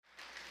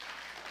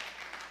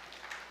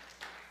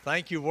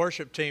Thank you,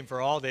 worship team,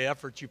 for all the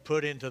effort you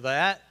put into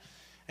that.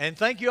 And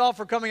thank you all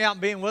for coming out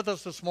and being with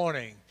us this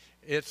morning.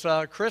 It's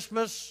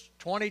Christmas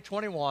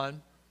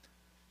 2021.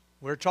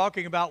 We're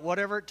talking about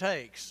whatever it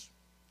takes.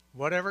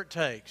 Whatever it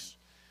takes.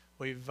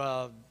 We've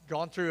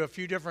gone through a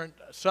few different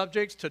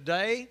subjects.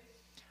 Today,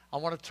 I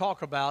want to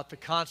talk about the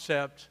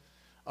concept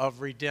of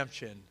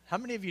redemption. How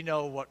many of you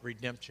know what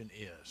redemption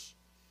is?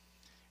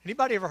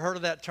 Anybody ever heard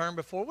of that term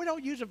before? We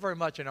don't use it very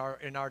much in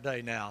our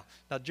day now.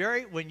 Now,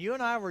 Jerry, when you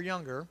and I were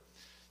younger,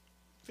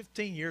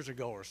 15 years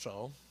ago or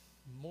so,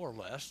 more or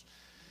less,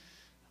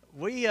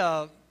 we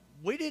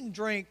didn't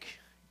drink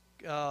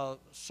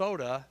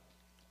soda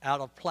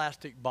out of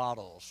plastic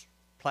bottles,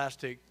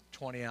 plastic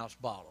 20-ounce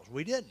bottles.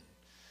 We didn't.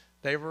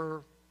 They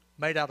were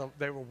made out of,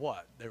 they were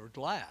what? They were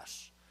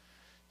glass.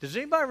 Does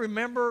anybody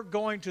remember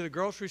going to the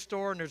grocery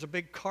store and there's a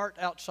big cart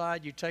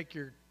outside? You take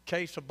your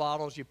case of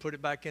bottles, you put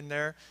it back in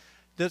there.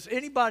 Does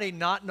anybody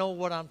not know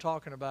what I'm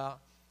talking about?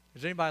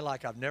 Is anybody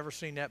like, I've never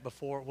seen that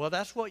before? Well,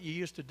 that's what you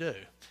used to do.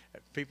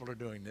 People are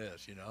doing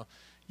this, you know.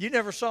 You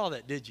never saw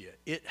that, did you?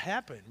 It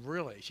happened,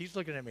 really. She's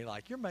looking at me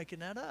like, you're making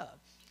that up.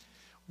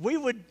 We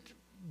would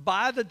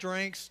buy the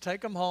drinks,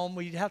 take them home.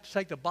 We'd have to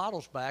take the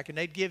bottles back, and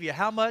they'd give you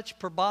how much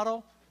per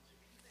bottle?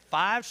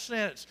 5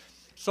 cents.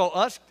 So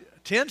us,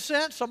 10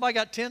 cents? Somebody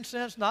got 10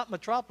 cents? Not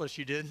Metropolis,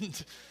 you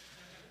didn't.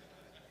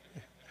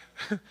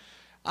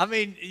 I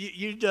mean,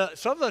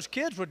 some of us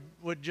kids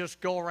would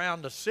just go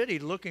around the city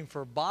looking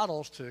for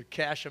bottles to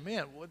cash them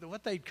in.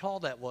 What they'd call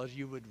that was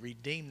you would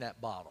redeem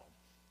that bottle.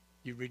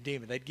 You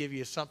redeem it. They'd give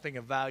you something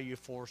of value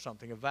for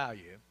something of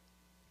value.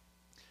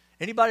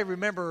 Anybody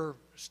remember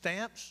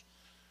stamps?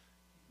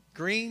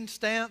 Green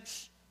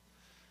stamps?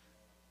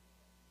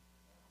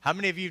 How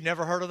many of you have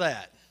never heard of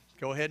that?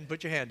 Go ahead and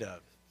put your hand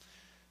up.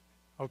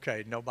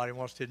 Okay, nobody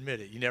wants to admit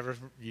it.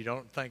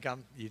 You think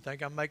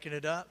I'm making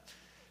it up?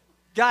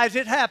 Guys,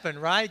 it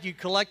happened, right? You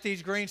collect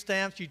these green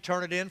stamps, you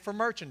turn it in for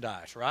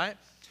merchandise, right?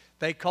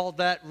 They called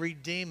that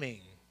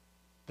redeeming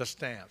the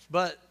stamps.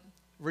 But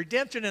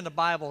redemption in the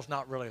Bible is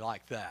not really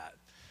like that.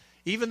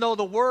 Even though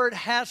the word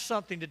has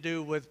something to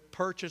do with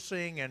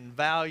purchasing and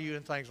value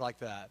and things like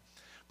that.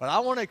 But I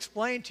want to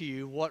explain to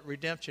you what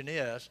redemption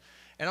is,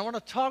 and I want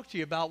to talk to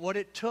you about what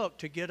it took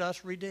to get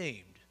us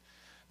redeemed.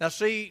 Now,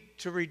 see,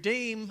 to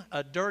redeem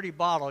a dirty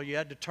bottle, you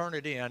had to turn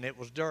it in. It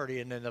was dirty,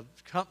 and then the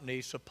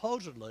company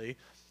supposedly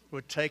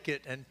would take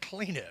it and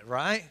clean it,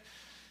 right?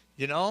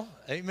 You know,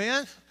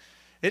 amen?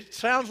 It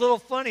sounds a little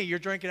funny you're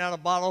drinking out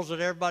of bottles that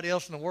everybody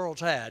else in the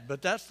world's had,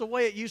 but that's the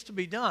way it used to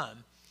be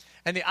done.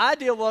 And the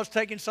idea was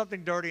taking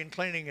something dirty and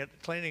cleaning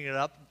it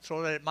up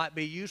so that it might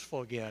be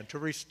useful again, to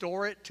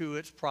restore it to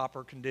its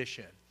proper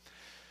condition.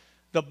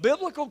 The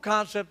biblical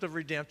concept of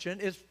redemption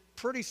is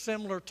pretty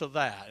similar to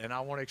that, and I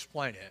want to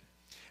explain it.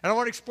 And I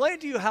want to explain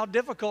to you how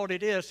difficult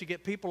it is to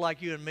get people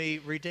like you and me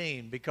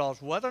redeemed,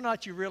 because whether or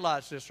not you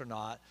realize this or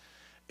not,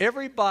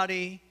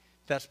 everybody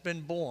that's been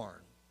born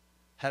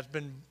has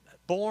been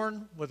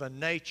born with a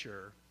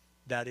nature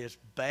that is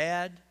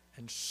bad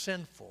and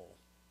sinful.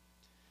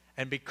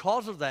 And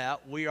because of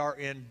that, we are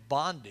in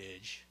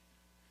bondage.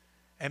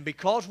 And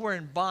because we're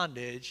in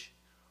bondage,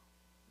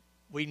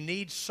 we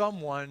need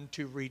someone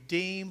to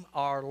redeem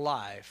our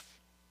life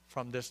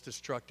from this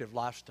destructive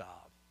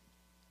lifestyle.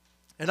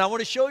 And I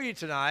want to show you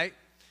tonight,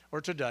 or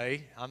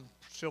today, I'm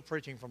still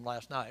preaching from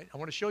last night. I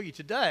want to show you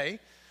today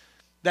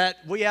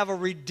that we have a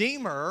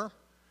Redeemer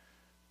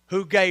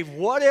who gave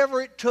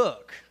whatever it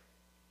took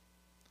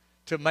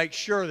to make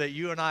sure that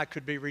you and I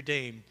could be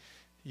redeemed.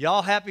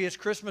 Y'all happy it's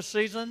Christmas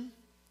season?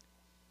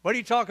 What do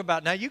you talk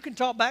about? Now, you can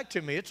talk back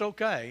to me. It's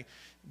okay.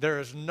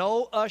 There is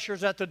no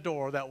ushers at the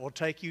door that will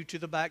take you to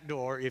the back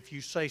door if you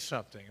say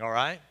something, all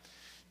right?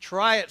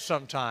 Try it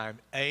sometime.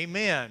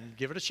 Amen.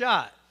 Give it a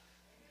shot.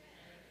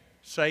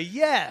 Say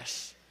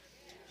yes.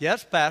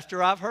 Yes,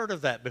 Pastor, I've heard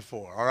of that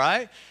before, all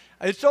right?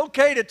 It's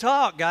okay to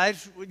talk,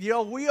 guys. You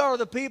know, we are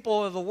the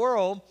people of the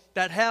world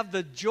that have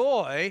the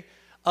joy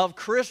of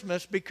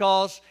Christmas,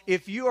 because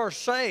if you are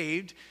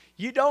saved,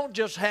 you don't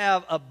just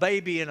have a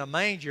baby in a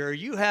manger.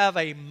 You have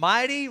a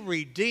mighty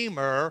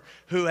Redeemer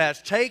who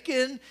has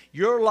taken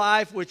your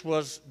life, which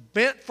was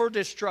bent for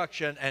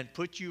destruction, and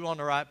put you on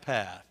the right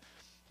path.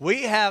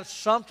 We have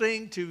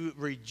something to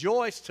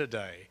rejoice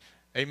today.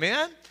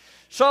 Amen?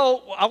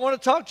 So I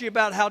want to talk to you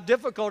about how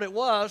difficult it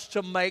was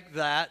to make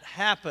that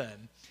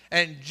happen.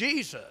 And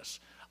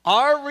Jesus,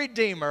 our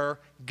Redeemer,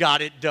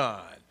 got it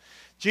done.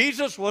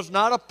 Jesus was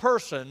not a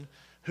person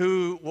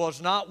who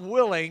was not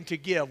willing to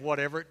give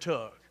whatever it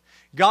took.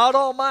 God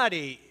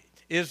Almighty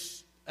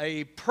is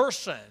a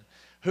person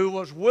who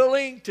was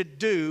willing to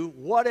do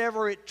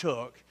whatever it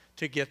took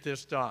to get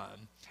this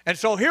done. And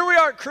so here we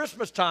are at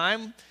Christmas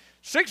time,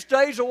 6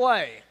 days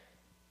away.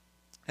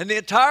 And the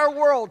entire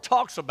world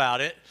talks about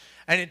it.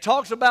 And it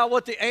talks about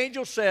what the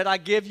angel said, I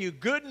give you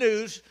good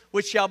news,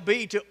 which shall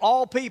be to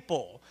all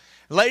people.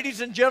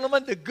 Ladies and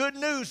gentlemen, the good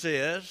news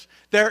is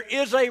there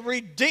is a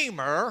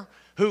Redeemer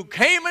who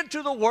came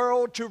into the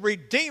world to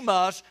redeem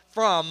us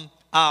from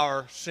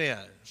our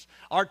sins.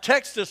 Our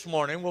text this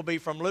morning will be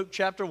from Luke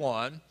chapter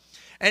 1.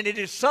 And it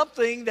is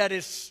something that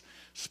is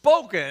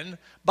spoken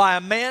by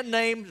a man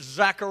named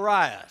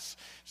Zacharias.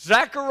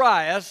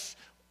 Zacharias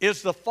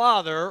is the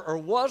father, or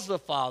was the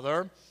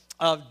father,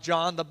 of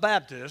John the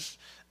Baptist.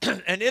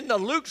 And in the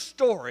Luke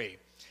story,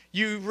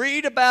 you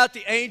read about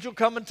the angel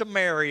coming to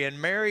Mary,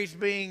 and Mary's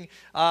being,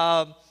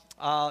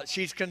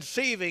 she's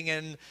conceiving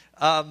and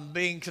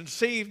being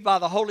conceived by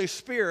the Holy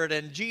Spirit,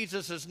 and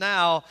Jesus is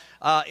now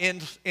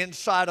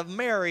inside of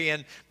Mary.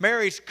 And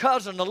Mary's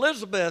cousin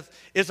Elizabeth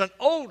is an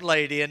old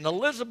lady, and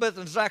Elizabeth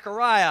and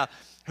Zachariah,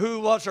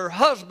 who was her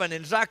husband,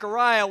 and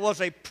Zachariah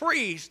was a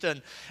priest,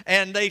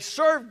 and they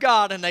served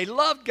God and they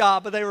loved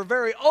God, but they were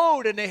very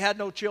old and they had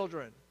no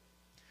children.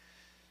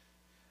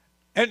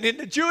 And in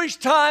the Jewish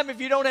time, if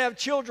you don't have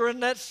children,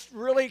 that's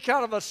really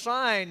kind of a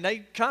sign. They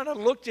kind of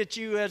looked at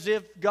you as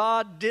if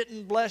God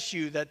didn't bless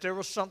you, that there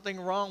was something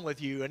wrong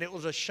with you, and it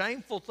was a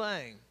shameful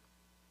thing.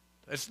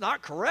 It's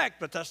not correct,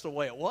 but that's the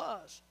way it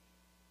was.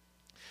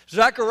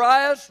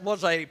 Zacharias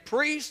was a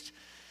priest,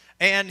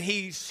 and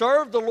he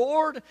served the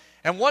Lord.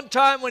 And one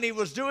time when he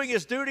was doing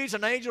his duties,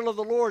 an angel of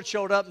the Lord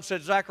showed up and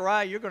said,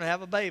 Zachariah, you're going to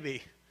have a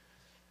baby.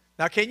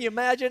 Now, can you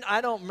imagine?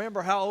 I don't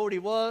remember how old he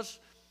was.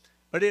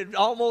 But it'd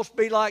almost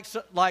be like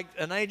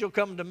an angel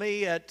coming to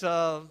me at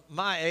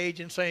my age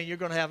and saying, you're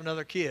going to have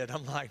another kid.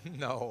 I'm like,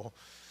 no,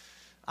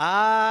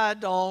 I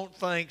don't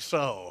think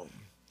so.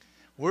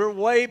 We're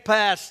way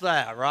past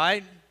that,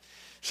 right?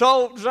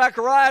 So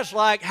Zacharias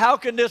like, how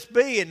can this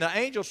be? And the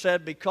angel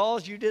said,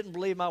 because you didn't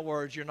believe my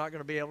words, you're not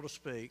going to be able to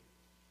speak.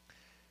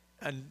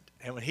 And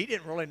when he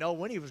didn't really know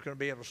when he was going to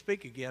be able to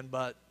speak again,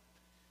 but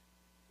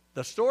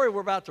the story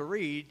we're about to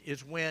read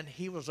is when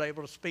he was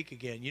able to speak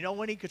again. You know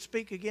when he could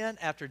speak again?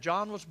 After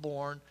John was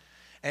born,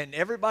 and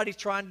everybody's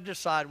trying to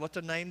decide what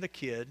to name the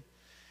kid.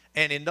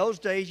 And in those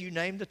days, you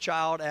named the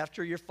child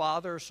after your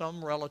father or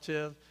some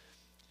relative.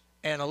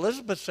 And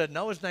Elizabeth said,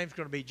 no, his name's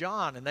going to be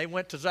John. And they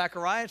went to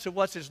Zachariah and said,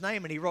 what's his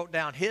name? And he wrote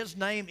down, his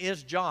name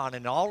is John.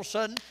 And all of a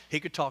sudden,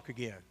 he could talk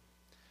again.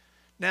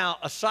 Now,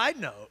 a side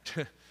note,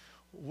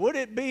 would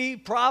it be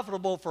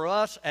profitable for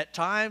us at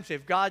times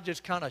if God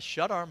just kind of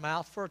shut our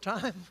mouth for a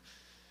time?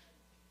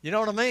 You know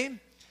what I mean?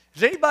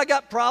 Has anybody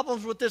got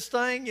problems with this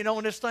thing? You know,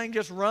 when this thing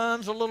just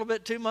runs a little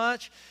bit too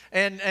much?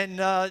 And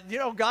you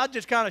know, God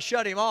just kind of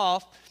shut him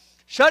off.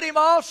 Shut him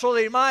off so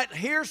that he might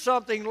hear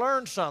something,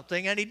 learn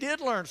something. And he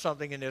did learn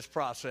something in this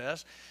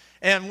process.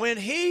 And when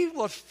he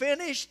was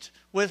finished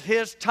with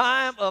his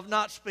time of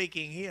not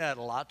speaking, he had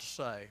a lot to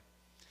say.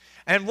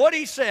 And what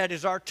he said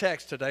is our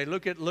text today.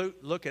 Look at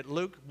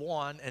Luke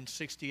 1 and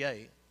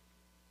 68.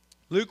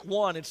 Luke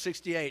 1 and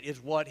 68 is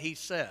what he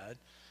said.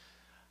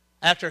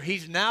 After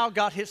he's now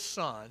got his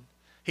son,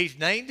 he's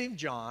named him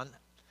John,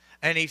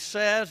 and he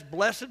says,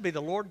 blessed be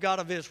the Lord God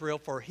of Israel,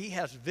 for he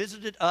has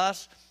visited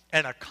us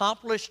and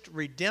accomplished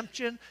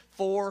redemption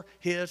for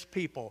his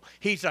people.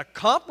 He's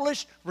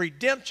accomplished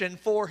redemption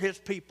for his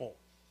people.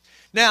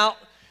 Now,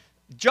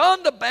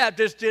 John the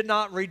Baptist did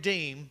not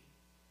redeem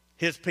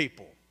his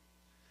people.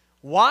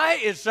 Why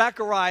is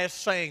Zacharias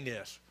saying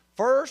this?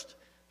 First,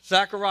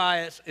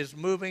 Zacharias is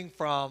moving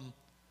from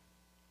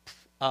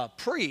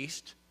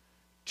priest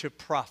to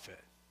prophet.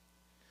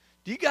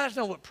 Do you guys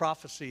know what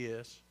prophecy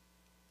is?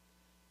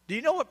 Do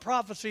you know what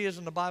prophecy is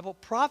in the Bible?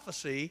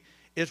 Prophecy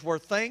is where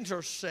things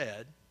are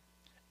said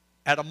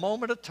at a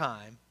moment of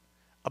time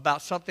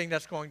about something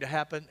that's going to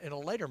happen in a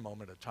later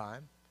moment of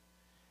time,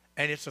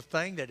 and it's a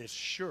thing that is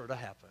sure to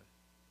happen.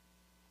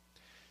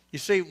 You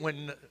see,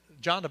 when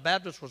John the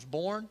Baptist was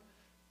born,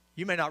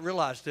 you may not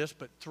realize this,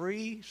 but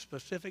 3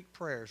 specific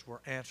prayers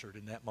were answered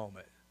in that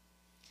moment.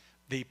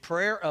 The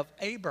prayer of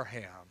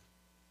Abraham,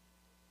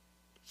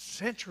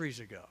 centuries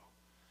ago,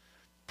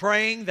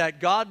 praying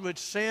that God would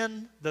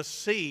send the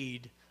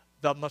seed,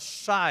 the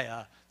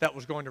Messiah, that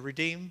was going to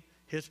redeem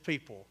his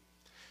people.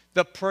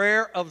 The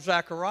prayer of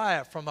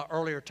Zechariah from an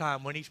earlier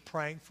time when he's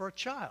praying for a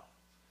child.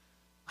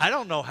 I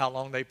don't know how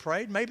long they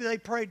prayed. Maybe they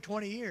prayed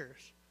 20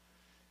 years.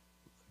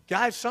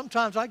 Guys,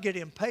 sometimes I get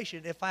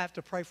impatient if I have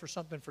to pray for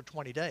something for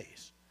 20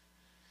 days.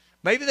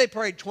 Maybe they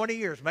prayed 20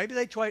 years. Maybe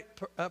they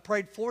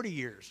prayed 40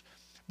 years.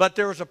 But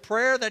there was a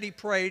prayer that he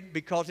prayed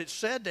because it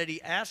said that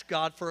he asked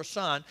God for a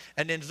son.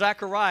 And then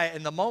Zechariah,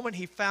 in the moment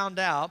he found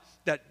out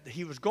that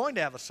he was going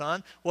to have a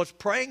son, was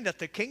praying that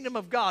the kingdom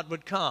of God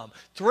would come.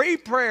 3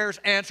 prayers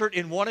answered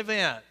in one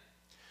event.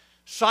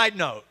 Side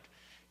note,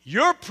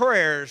 your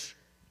prayers,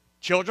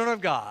 children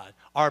of God,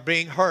 are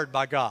being heard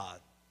by God.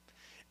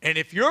 And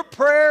if your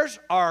prayers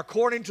are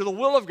according to the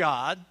will of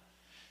God,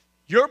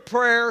 your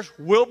prayers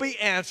will be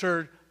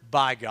answered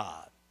by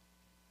God.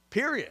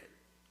 Period.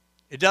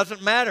 It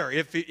doesn't matter.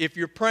 If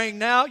you're praying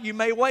now, you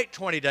may wait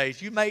 20 days.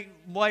 You may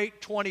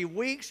wait 20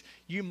 weeks.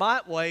 You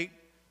might wait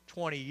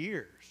 20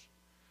 years.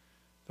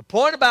 The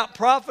point about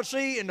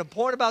prophecy and the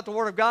point about the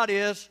Word of God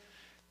is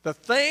the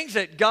things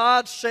that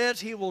God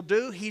says he will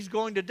do, he's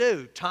going to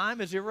do.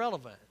 Time is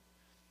irrelevant.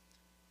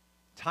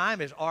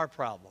 Time is our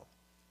problem.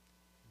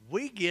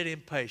 We get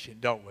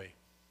impatient, don't we?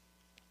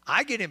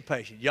 I get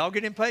impatient. Y'all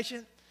get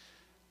impatient?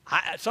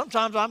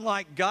 Sometimes I'm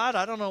like, God,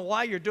 I don't know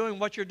why you're doing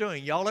what you're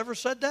doing. Y'all ever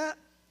said that?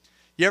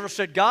 You ever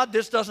said, God,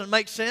 this doesn't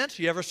make sense?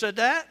 You ever said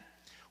that?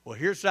 Well,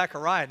 here's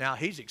Zechariah now.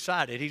 He's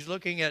excited. He's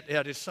looking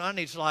at his son.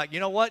 He's like, you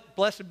know what?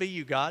 Blessed be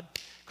you, God,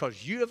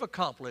 because you have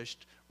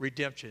accomplished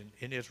redemption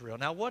in Israel.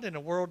 Now, what in the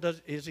world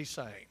is he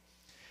saying?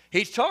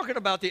 He's talking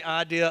about the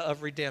idea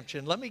of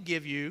redemption. Let me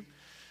give you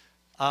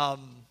a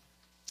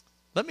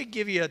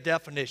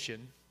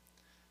definition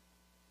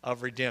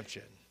of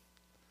redemption.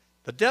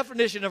 The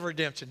definition of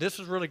redemption, this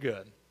is really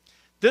good.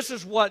 This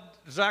is what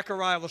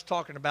Zechariah was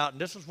talking about,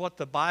 and this is what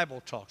the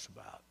Bible talks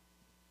about.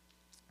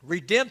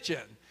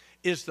 Redemption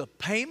is the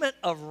payment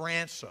of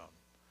ransom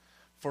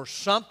for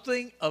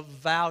something of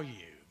value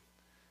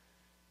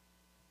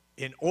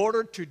in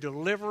order to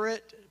deliver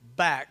it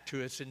back to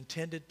its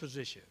intended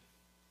position.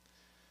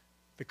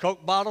 The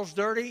Coke bottle's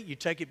dirty, you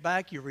take it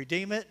back, you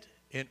redeem it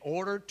in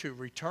order to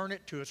return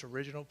it to its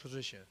original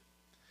position.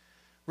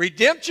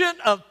 Redemption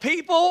of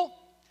people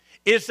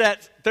is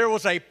that there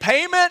was a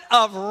payment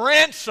of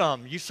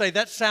ransom. You say,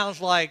 that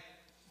sounds like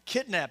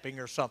kidnapping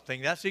or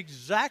something. That's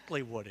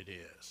exactly what it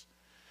is.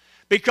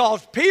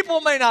 Because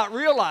people may not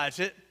realize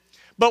it,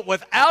 but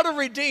without a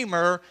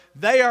redeemer,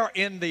 they are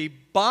in the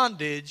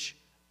bondage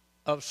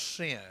of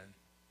sin.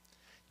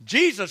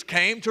 Jesus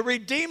came to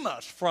redeem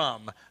us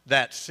from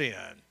that sin.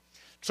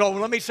 So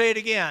let me say it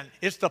again.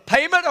 It's the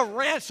payment of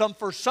ransom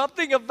for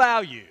something of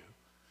value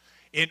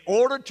in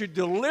order to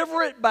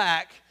deliver it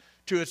back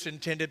to its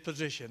intended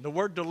position. The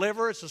word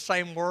deliver is the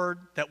same word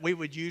that we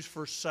would use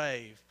for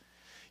save.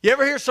 You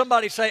ever hear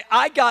somebody say,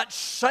 I got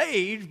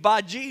saved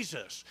by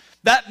Jesus?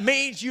 That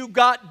means you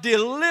got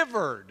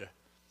delivered.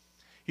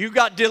 You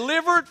got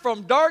delivered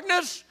from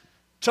darkness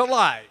to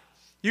light.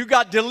 You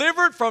got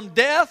delivered from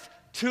death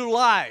to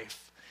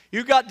life.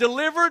 You got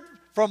delivered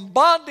from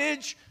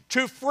bondage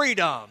to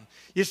freedom.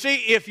 You see,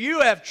 if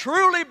you have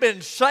truly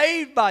been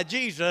saved by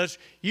Jesus,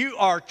 you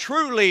are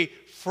truly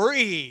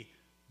free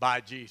by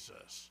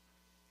Jesus.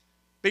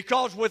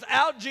 Because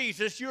without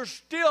Jesus, you're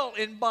still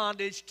in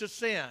bondage to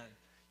sin.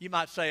 You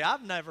might say,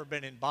 I've never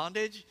been in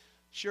bondage.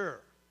 Sure.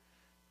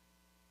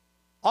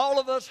 All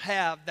of us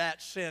have that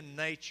sin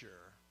nature.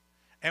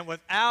 And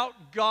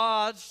without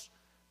God's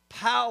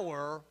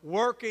power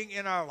working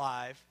in our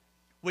life,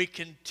 we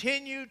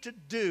continue to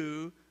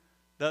do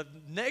the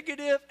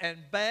negative and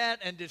bad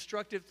and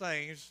destructive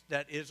things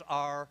that is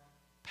our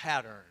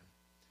pattern.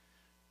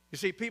 You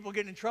see, people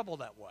get in trouble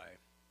that way.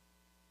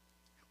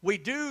 We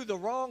do the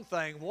wrong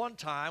thing one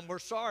time, we're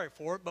sorry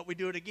for it, but we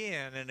do it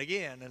again and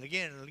again and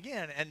again and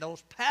again. And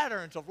those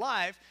patterns of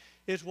life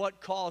is what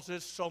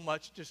causes so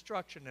much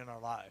destruction in our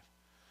life.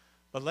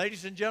 But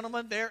ladies and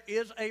gentlemen, there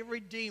is a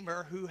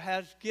Redeemer who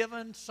has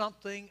given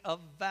something of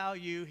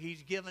value.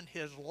 He's given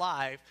his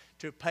life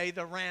to pay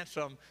the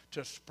ransom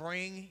to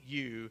spring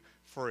you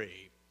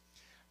free.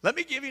 Let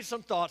me give you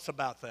some thoughts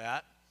about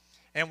that.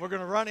 And we're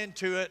going to run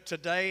into it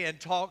today and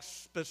talk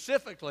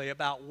specifically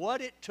about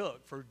what it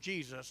took for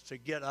Jesus to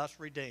get us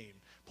redeemed.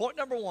 Point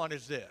number one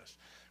is this.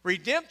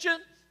 Redemption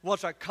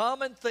was a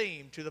common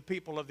theme to the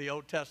people of the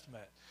Old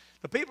Testament.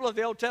 The people of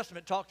the Old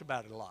Testament talked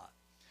about it a lot.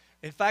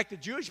 In fact, the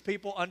Jewish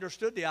people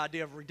understood the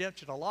idea of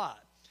redemption a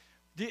lot.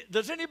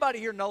 Does anybody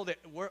here know that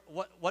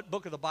what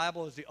book of the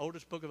Bible is the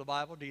oldest book of the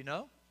Bible? Do you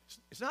know?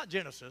 It's not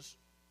Genesis.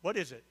 What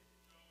is it?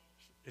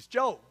 It's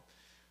Job.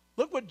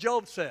 Look what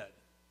Job said.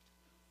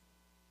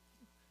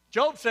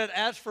 Job said,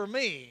 as for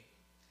me,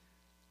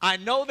 I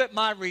know that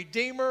my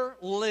Redeemer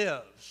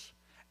lives,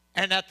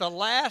 and at the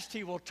last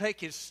he will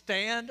take his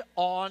stand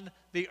on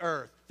the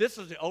earth. This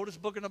is the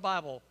oldest book in the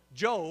Bible.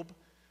 Job,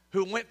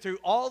 who went through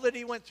all that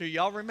he went through.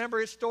 Y'all remember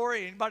his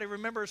story? Anybody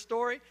remember his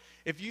story?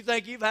 If you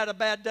think you've had a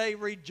bad day,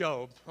 read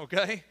Job,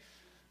 okay?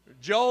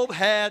 Job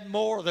had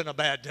more than a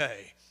bad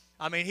day.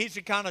 I mean, he's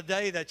the kind of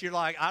day that you're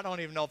like, I don't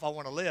even know if I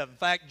want to live. In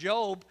fact,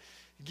 Job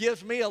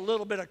gives me a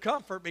little bit of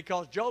comfort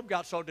because Job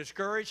got so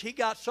discouraged. He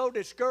got so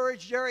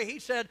discouraged, Jerry, he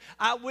said,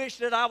 I wish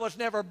that I was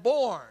never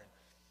born.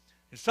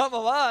 And some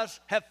of us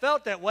have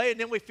felt that way, and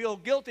then we feel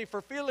guilty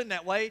for feeling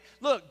that way.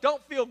 Look,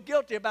 don't feel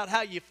guilty about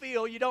how you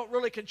feel. You don't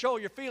really control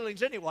your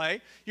feelings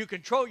anyway. You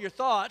control your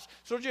thoughts.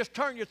 So just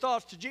turn your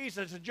thoughts to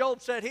Jesus. And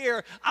Job said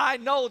here, I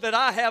know that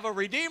I have a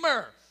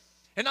Redeemer.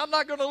 And I'm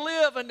not going to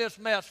live in this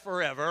mess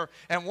forever.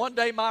 And one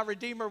day my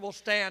Redeemer will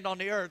stand on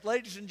the earth.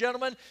 Ladies and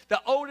gentlemen,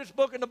 the oldest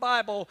book in the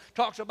Bible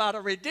talks about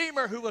a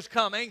Redeemer who was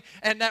coming.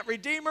 And that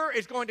Redeemer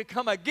is going to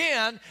come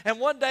again. And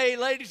one day,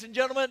 ladies and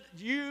gentlemen,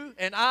 you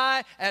and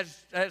I,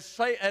 as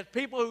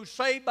people who are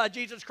saved by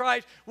Jesus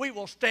Christ, we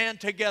will stand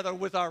together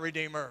with our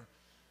Redeemer.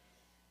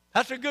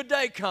 That's a good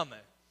day coming.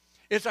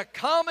 It's a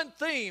common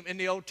theme in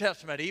the Old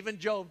Testament. Even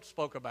Job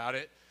spoke about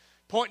it.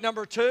 Point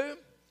number two,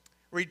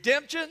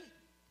 redemption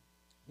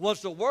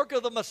was the work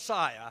of the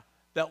Messiah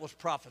that was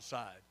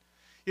prophesied.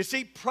 You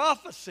see,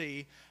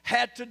 prophecy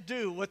had to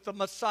do with the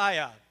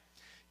Messiah.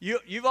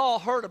 You've all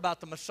heard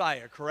about the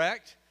Messiah,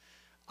 correct?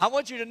 I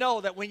want you to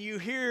know that when you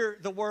hear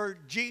the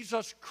word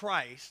Jesus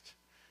Christ,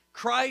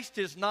 Christ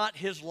is not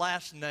his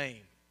last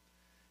name.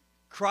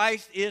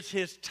 Christ is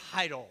his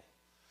title.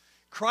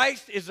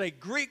 Christ is a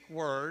Greek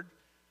word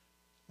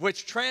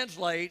which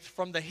translates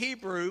from the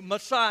Hebrew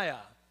Messiah.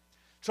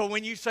 So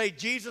when you say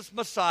Jesus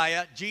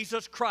Messiah,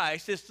 Jesus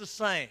Christ, it's the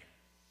same.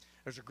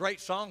 There's a great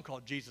song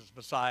called Jesus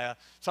Messiah.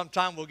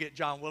 Sometime we'll get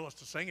John Willis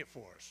to sing it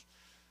for us.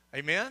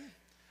 Amen?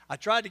 I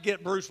tried to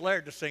get Bruce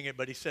Laird to sing it,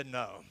 but he said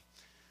no.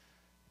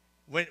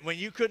 When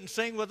you couldn't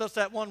sing with us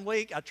that one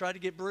week, I tried to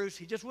get Bruce.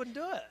 He just wouldn't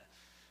do it.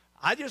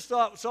 I just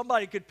thought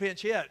somebody could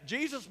pinch hit.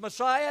 Jesus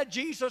Messiah,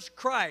 Jesus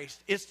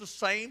Christ. It's the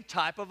same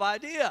type of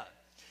idea.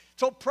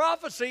 So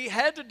prophecy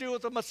had to do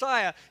with the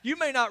Messiah. You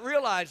may not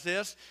realize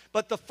this,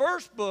 but the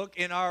first book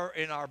in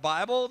our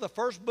Bible, the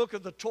first book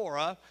of the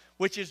Torah,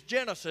 which is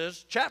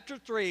Genesis, chapter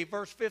 3,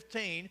 verse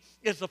 15,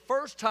 is the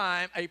first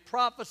time a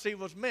prophecy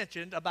was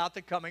mentioned about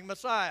the coming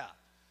Messiah.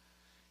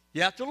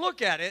 You have to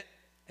look at it,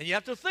 and you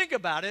have to think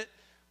about it,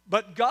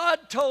 but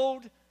God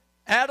told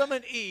Adam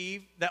and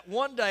Eve that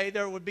one day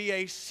there would be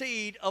a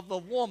seed of the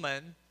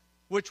woman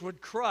which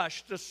would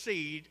crush the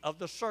seed of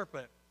the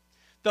serpent.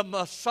 The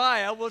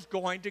Messiah was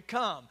going to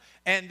come,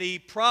 and the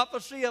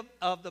prophecy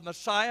of the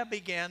Messiah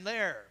began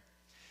there.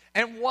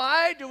 And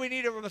why do we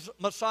need a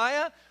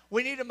Messiah?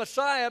 We need a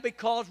Messiah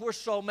because we're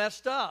so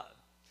messed up.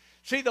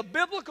 See, the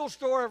biblical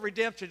story of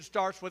redemption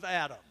starts with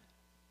Adam.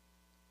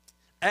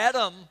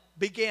 Adam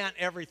began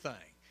everything.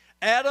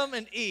 Adam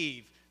and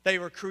Eve, they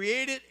were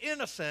created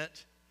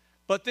innocent,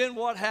 but then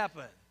what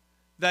happened?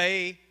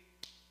 They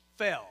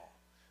fell.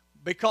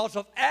 Because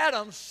of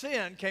Adam,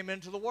 sin came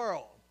into the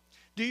world.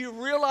 Do you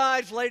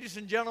realize, ladies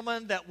and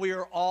gentlemen, that we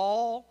are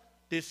all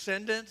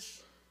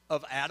descendants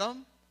of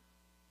Adam?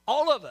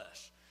 All of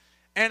us.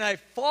 And a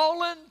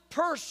fallen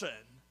person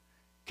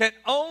can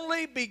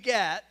only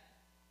beget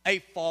a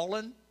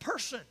fallen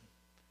person.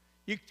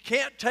 You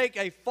can't take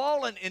a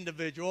fallen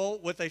individual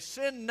with a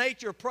sin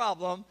nature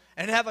problem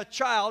and have a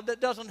child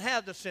that doesn't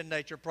have the sin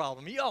nature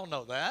problem. You all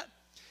know that.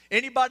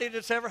 Anybody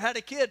that's ever had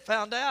a kid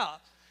found out.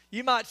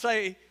 You might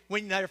say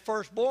when they're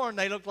first born,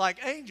 they look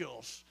like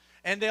angels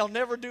and they'll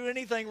never do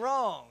anything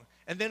wrong.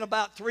 And then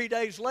about 3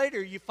 days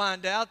later, you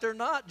find out they're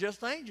not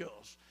just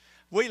angels.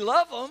 We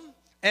love them,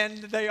 and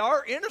they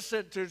are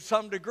innocent to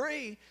some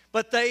degree,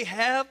 but they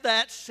have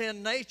that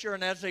sin nature,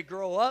 and as they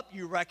grow up,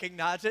 you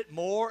recognize it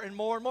more and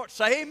more and more.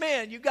 Say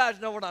amen. You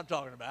guys know what I'm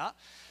talking about.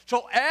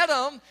 So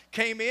Adam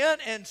came in,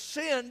 and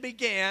sin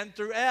began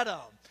through Adam.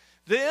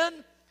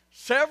 Then,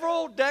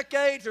 several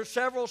decades or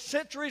several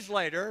centuries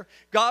later,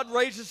 God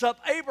raises up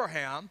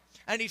Abraham,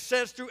 and he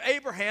says through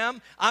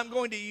Abraham, I'm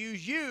going to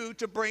use you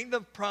to bring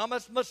the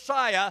promised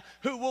Messiah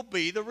who will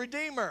be the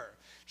Redeemer.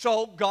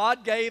 So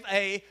God gave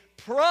a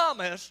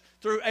promise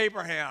through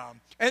Abraham.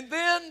 And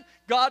then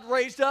God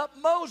raised up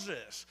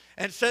Moses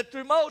and said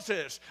through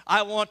Moses,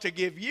 I want to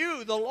give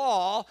you the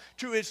law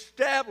to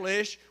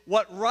establish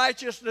what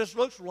righteousness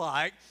looks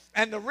like.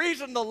 And the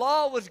reason the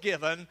law was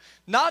given,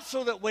 not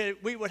so that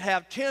we would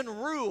have 10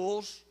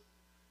 rules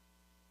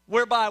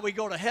whereby we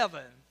go to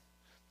heaven.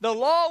 The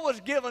law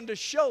was given to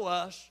show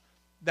us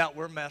that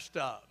we're messed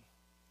up.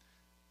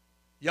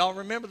 Y'all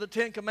remember the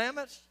 10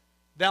 Commandments?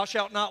 Thou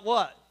shalt not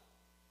what?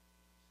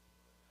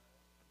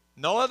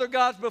 No other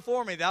gods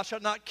before me. Thou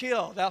shalt not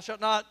kill. Thou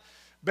shalt not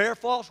bear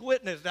false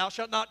witness. Thou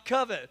shalt not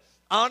covet.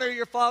 Honor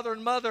your father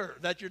and mother,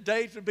 that your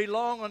days would be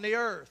long on the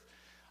earth.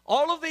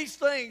 All of these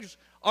things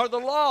are the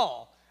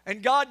law.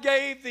 And God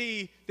gave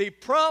the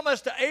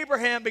promise to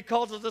Abraham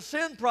because of the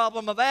sin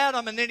problem of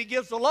Adam, and then he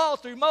gives the law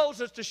through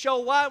Moses to show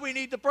why we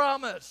need the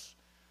promise.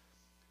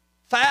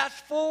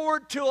 Fast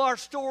forward to our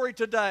story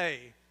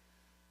today.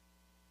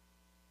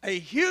 A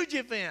huge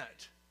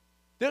event.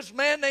 This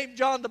man named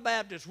John the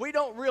Baptist, we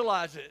don't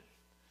realize it,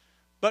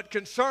 but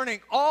concerning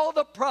all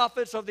the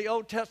prophets of the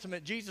Old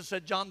Testament, Jesus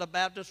said John the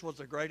Baptist was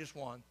the greatest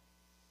one.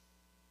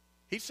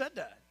 He said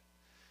that.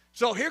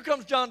 So here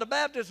comes John the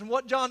Baptist, and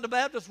what John the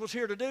Baptist was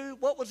here to do,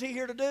 what was he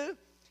here to do?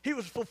 He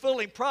was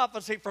fulfilling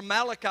prophecy from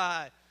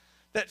Malachi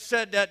that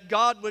said that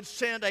God would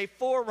send a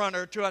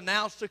forerunner to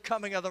announce the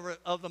coming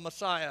of the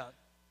Messiah.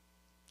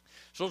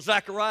 So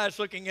Zechariah is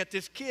looking at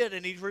this kid,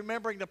 and he's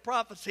remembering the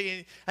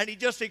prophecy, and he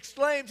just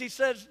exclaims, he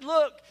says,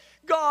 look,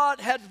 God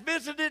has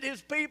visited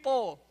his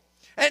people,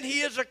 and he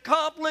has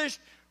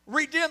accomplished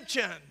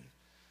redemption.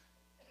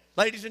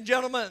 Ladies and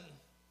gentlemen,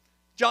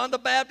 John the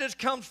Baptist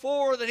comes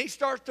forward and he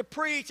starts to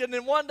preach, and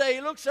then one day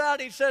he looks out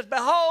and he says,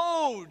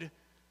 behold,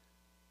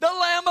 the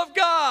Lamb of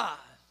God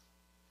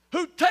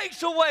who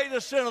takes away the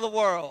sin of the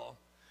world.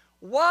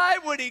 Why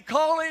would he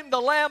call him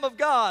the Lamb of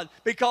God?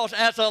 Because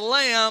as a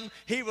lamb,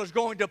 he was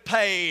going to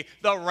pay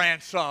the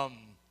ransom.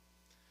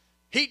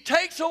 He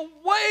takes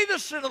away the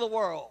sin of the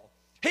world.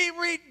 He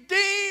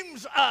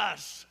redeems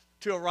us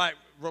to a right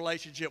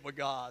relationship with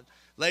God.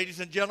 Ladies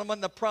and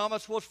gentlemen, the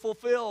promise was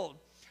fulfilled.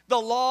 The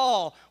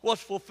law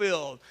was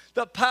fulfilled.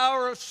 The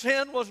power of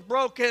sin was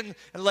broken.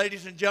 And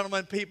ladies and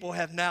gentlemen, people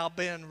have now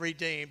been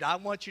redeemed. I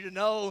want you to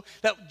know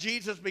that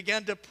Jesus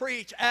began to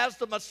preach as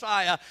the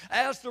Messiah,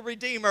 as the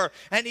Redeemer.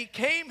 And he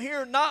came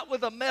here not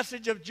with a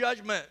message of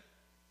judgment,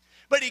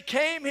 but he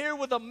came here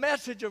with a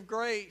message of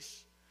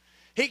grace.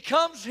 He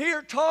comes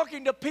here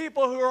talking to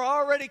people who are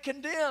already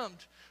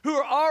condemned, who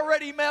are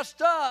already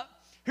messed up.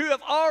 who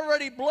have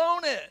already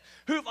blown it,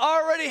 who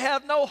already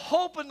have no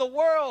hope in the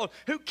world,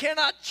 who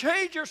cannot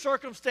change your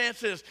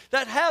circumstances,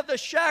 that have the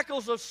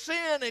shackles of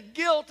sin and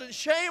guilt and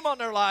shame on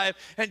their life.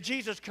 And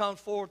Jesus comes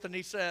forth and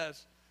he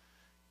says,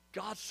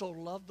 God so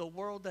loved the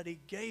world that he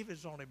gave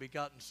his only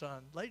begotten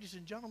Son. Ladies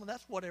and gentlemen,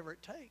 that's whatever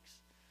it takes.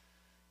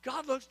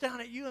 God looks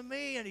down at you and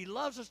me and he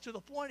loves us to the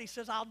point he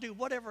says, I'll do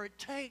whatever it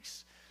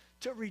takes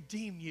to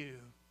redeem you.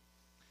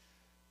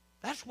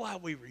 That's why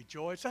we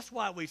rejoice. That's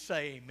why we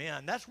say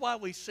amen. That's why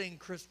we sing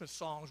Christmas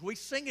songs. We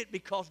sing it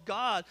because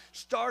God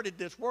started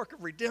this work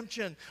of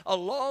redemption a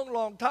long,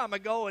 long time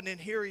ago, and then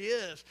here he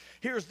is.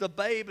 Here's the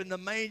babe in the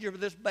manger,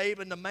 but this babe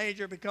in the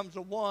manger becomes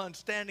the one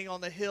standing on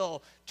the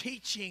hill,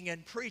 teaching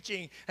and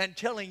preaching and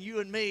telling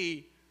you and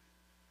me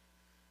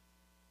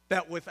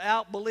that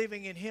without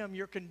believing in him,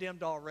 you're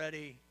condemned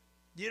already.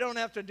 You don't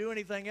have to do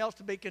anything else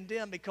to be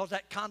condemned because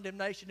that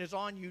condemnation is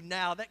on you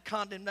now. That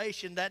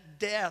condemnation, that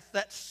death,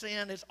 that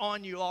sin is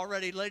on you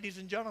already. Ladies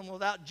and gentlemen,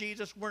 without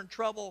Jesus, we're in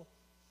trouble.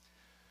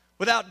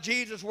 Without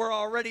Jesus, we're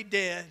already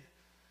dead.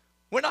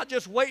 We're not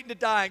just waiting to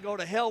die and go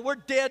to hell. We're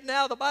dead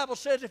now. The Bible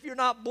says if you're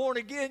not born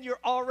again, you're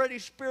already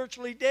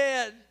spiritually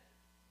dead.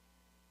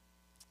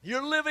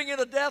 You're living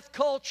in a death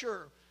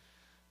culture.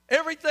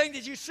 Everything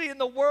that you see in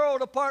the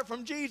world apart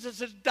from Jesus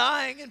is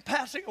dying and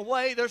passing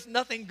away. There's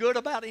nothing good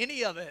about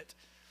any of it.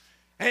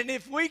 And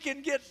if we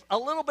can get a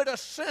little bit of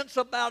sense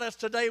about us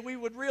today, we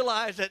would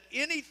realize that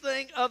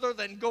anything other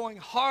than going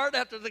hard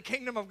after the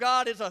kingdom of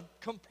God is a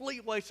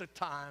complete waste of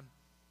time.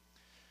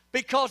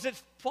 Because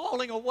it's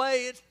falling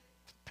away, it's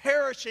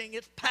perishing,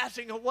 it's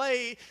passing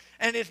away,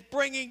 and it's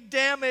bringing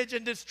damage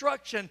and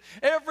destruction.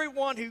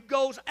 Everyone who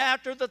goes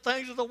after the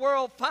things of the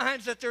world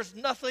finds that there's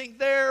nothing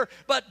there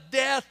but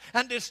death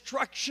and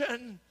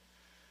destruction.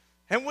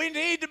 And we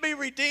need to be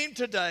redeemed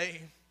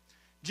today.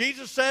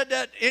 Jesus said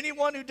that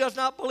anyone who does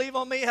not believe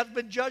on me has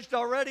been judged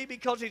already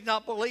because he's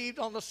not believed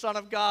on the Son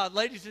of God.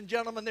 Ladies and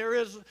gentlemen, there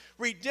is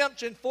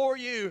redemption for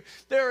you.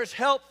 There is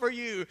help for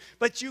you.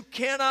 But you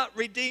cannot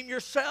redeem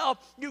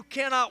yourself. You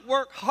cannot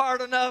work hard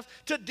enough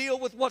to deal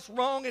with what's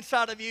wrong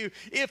inside of you.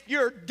 If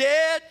you're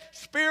dead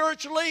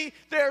spiritually,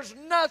 there's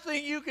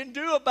nothing you can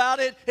do about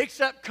it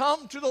except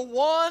come to the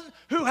one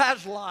who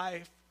has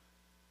life.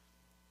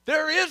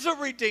 There is a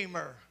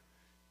Redeemer.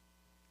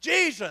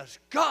 Jesus,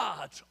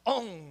 God's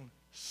own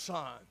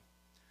Son.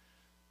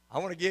 I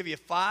want to give you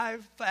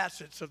 5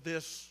 facets of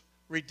this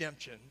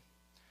redemption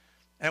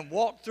and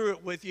walk through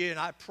it with you, and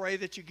I pray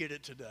that you get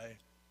it today.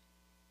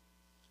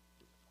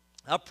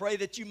 I pray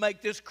that you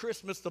make this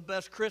Christmas the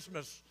best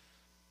Christmas.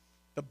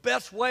 The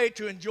best way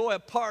to enjoy a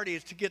party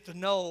is to get to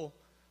know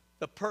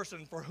the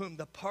person for whom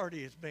the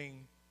party is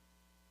being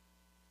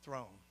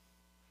thrown.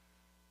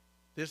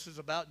 This is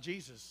about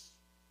Jesus.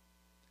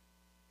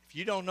 If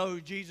you don't know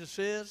who Jesus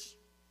is,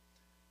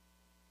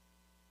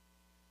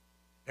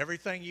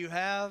 everything you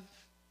have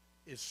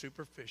is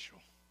superficial.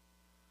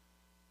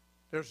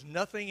 There's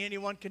nothing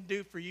anyone can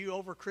do for you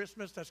over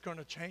Christmas that's going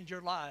to change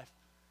your life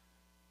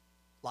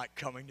like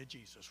coming to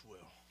Jesus will.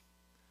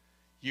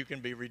 You can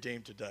be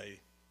redeemed today.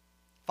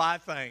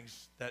 5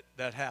 things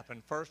that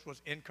happened. First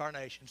was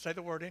incarnation. Say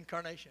the word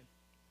incarnation.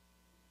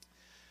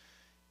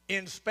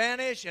 In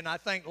Spanish, and I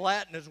think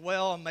Latin as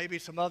well, and maybe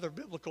some other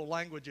biblical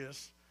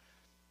languages,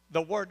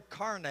 the word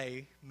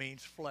carne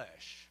means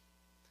flesh.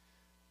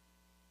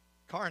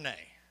 Carne.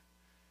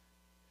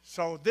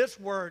 So this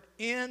word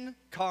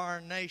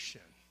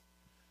incarnation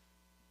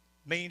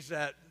means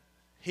that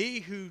he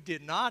who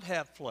did not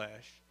have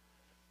flesh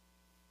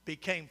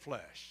became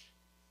flesh.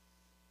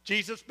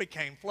 Jesus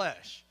became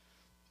flesh.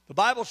 The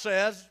Bible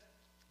says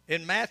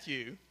in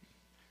Matthew,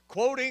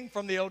 quoting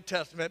from the Old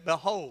Testament,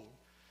 behold,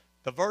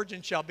 the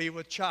virgin shall be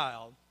with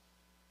child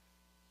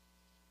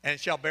and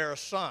shall bear a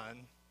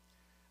son,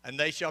 and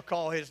they shall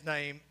call his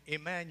name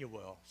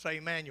Emmanuel. Say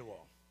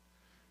Emmanuel.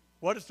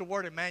 What does the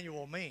word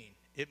Emmanuel mean?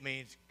 It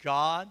means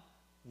God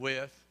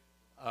with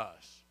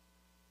us.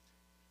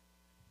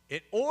 In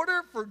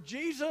order for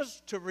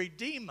Jesus to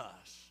redeem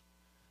us,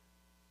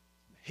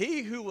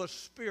 he who was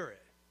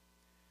spirit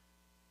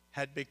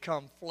had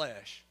become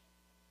flesh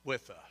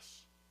with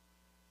us.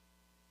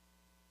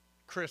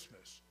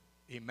 Christmas,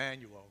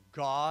 Emmanuel,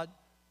 God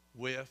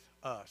with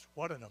us.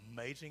 What an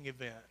amazing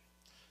event.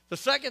 The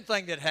second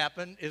thing that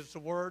happened is the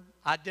word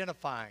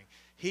identifying.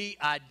 He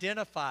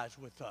identifies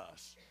with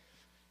us.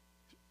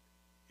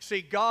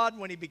 See, God,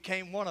 when he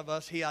became one of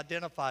us, he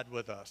identified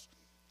with us.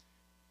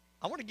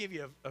 I want to give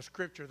you a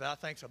scripture that I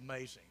think is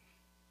amazing.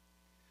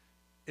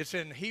 It's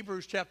in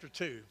Hebrews chapter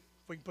 2.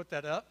 If we can put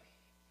that up.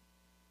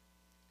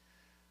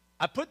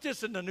 I put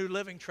this in the New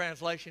Living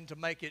Translation to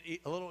make it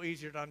a little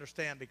easier to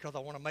understand because I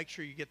want to make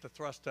sure you get the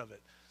thrust of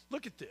it.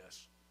 Look at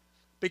this.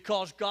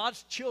 Because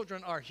God's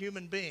children are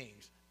human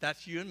beings.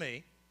 That's you and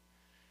me.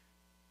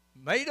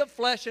 Made of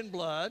flesh and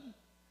blood.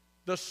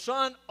 The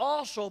Son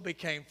also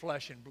became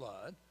flesh and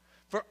blood.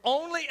 For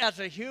only as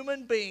a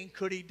human being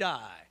could he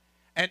die.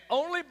 And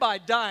only by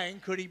dying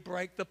could he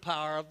break the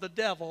power of the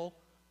devil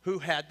who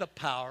had the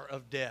power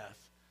of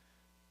death.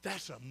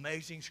 That's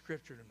amazing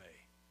scripture to me.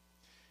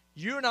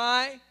 You and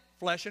I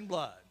flesh and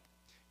blood.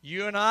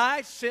 You and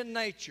I, sin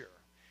nature.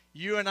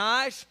 You and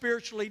I,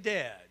 spiritually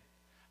dead.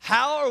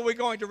 How are we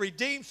going to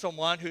redeem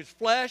someone who's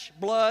flesh,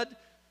 blood,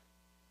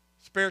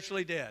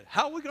 spiritually dead?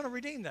 How are we going to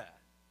redeem that?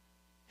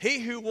 He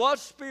who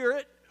was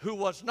spirit, who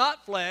was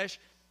not flesh,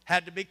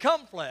 had to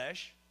become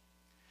flesh,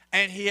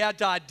 and he had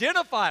to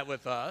identify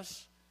with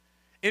us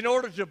in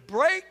order to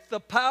break the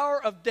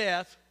power of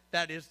death,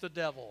 that is the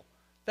devil.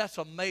 That's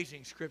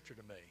amazing scripture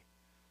to me.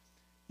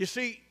 You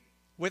see,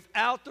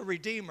 without the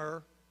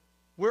Redeemer,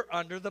 we're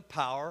under the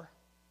power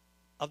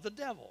of the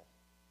devil.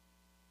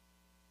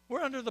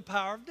 We're under the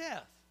power of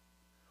death.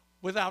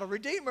 Without a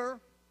Redeemer,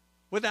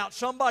 without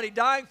somebody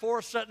dying for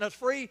us, setting us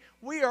free,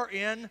 we are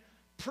in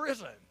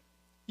prison.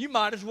 You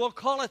might as well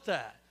call it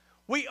that.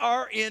 We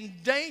are in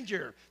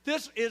danger.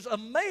 This is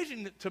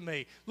amazing to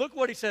me. Look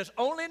what he says.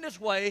 Only in this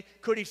way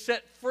could he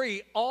set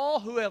free all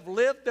who have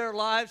lived their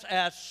lives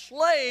as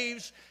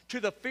slaves to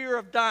the fear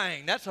of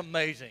dying. That's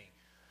amazing.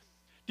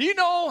 Do you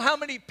know how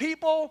many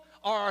people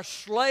are a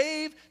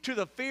slave to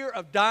the fear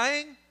of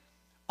dying?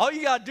 All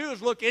you got to do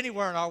is look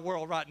anywhere in our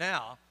world right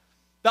now.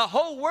 The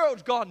whole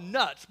world's gone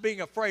nuts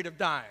being afraid of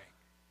dying.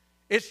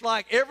 It's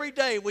like every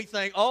day we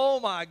think, oh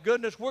my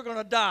goodness, we're going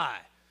to die.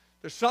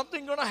 There's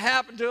something going to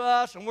happen to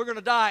us and we're going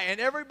to die. And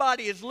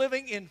everybody is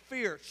living in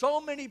fear. So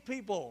many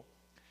people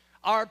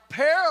are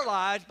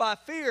paralyzed by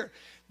fear.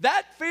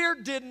 That fear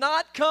did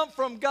not come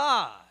from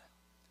God.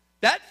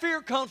 That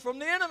fear comes from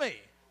the enemy.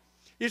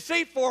 You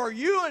see, for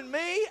you and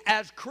me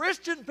as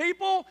Christian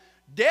people,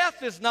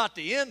 death is not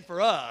the end for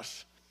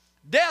us.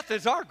 Death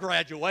is our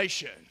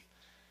graduation.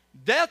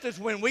 Death is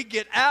when we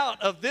get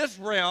out of this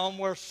realm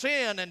where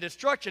sin and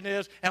destruction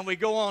is and we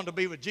go on to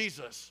be with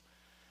Jesus.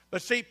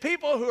 But see,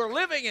 people who are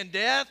living in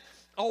death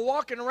are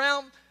walking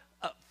around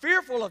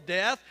fearful of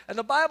death, and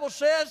the Bible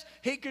says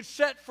he could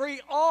set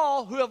free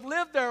all who have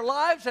lived their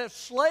lives as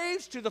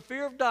slaves to the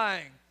fear of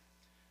dying.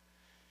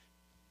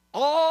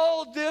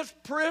 All this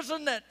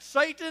prison that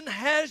Satan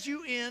has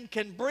you in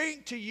can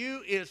bring to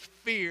you is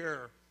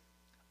fear.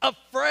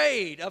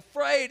 Afraid,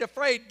 afraid,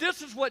 afraid.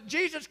 This is what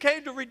Jesus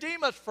came to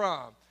redeem us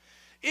from.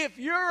 If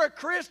you're a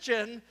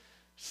Christian,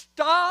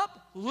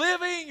 stop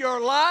living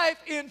your life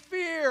in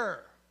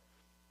fear.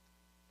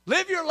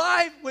 Live your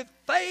life with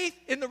faith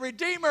in the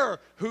Redeemer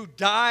who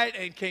died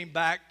and came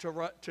back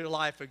to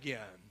life again.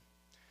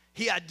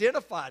 He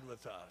identified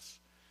with us.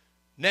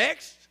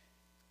 Next,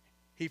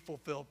 he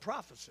fulfilled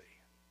prophecy.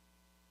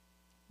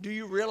 Do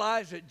you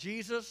realize that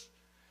Jesus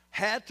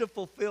had to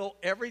fulfill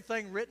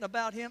everything written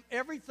about him?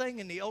 Everything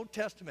in the Old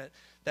Testament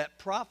that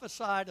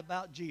prophesied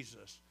about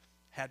Jesus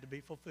had to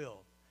be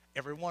fulfilled.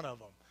 Every one of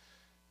them.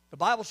 The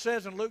Bible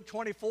says in Luke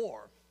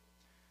 24,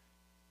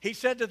 he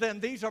said to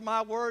them, these are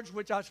my words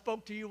which I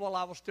spoke to you while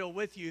I was still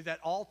with you, that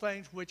all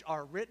things which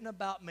are written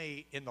about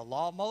me in the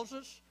law of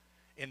Moses,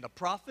 in the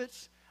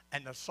prophets,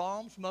 and the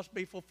Psalms must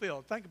be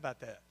fulfilled. Think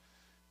about that.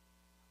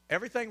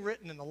 Everything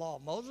written in the law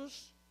of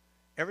Moses,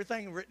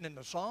 everything written in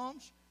the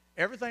Psalms,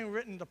 everything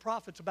written in the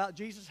prophets about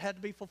Jesus had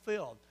to be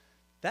fulfilled.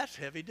 That's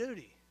heavy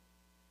duty.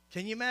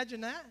 Can you imagine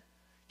that?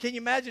 Can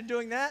you imagine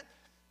doing that?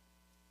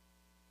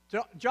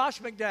 Josh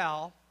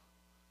McDowell,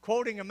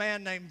 quoting a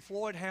man named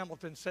Floyd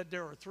Hamilton, said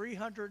there are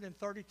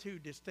 332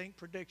 distinct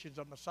predictions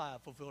of Messiah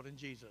fulfilled in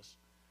Jesus.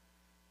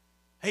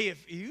 Hey,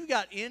 if you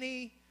got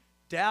any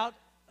doubt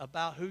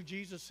about who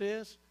Jesus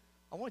is,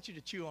 I want you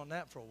to chew on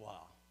that for a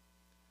while.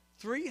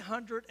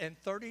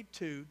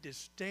 332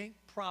 distinct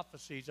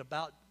prophecies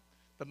about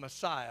the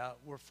Messiah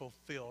were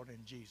fulfilled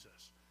in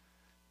Jesus.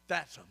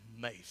 That's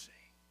amazing.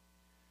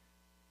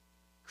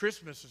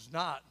 Christmas is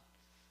not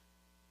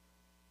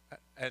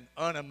an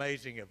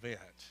unamazing event.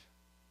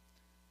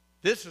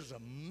 This is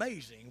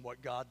amazing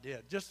what God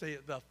did. Just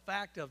the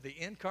fact of the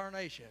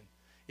incarnation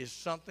is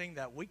something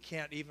that we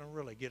can't even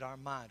really get our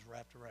minds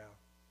wrapped around.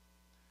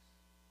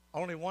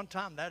 Only one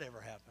time that ever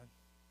happened.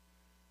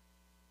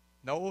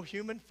 No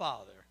human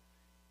father,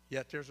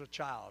 yet there's a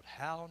child.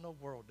 How in the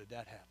world did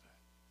that happen?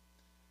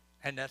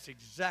 And that's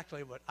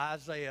exactly what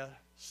Isaiah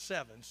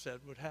 7 said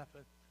would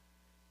happen.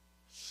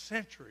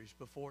 Centuries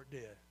before it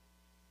did.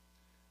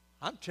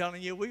 I'm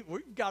telling you,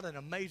 we've got an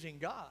amazing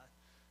God.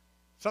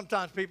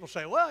 Sometimes people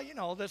say, well, you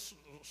know, this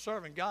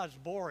serving God is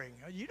boring.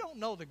 You don't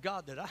know the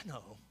God that I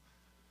know.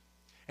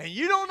 And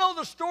you don't know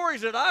the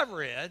stories that I've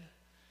read.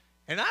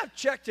 And I've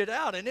checked it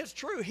out, and it's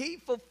true. He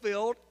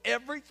fulfilled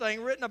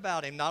everything written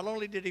about him. Not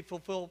only did he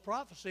fulfill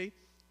prophecy,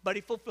 but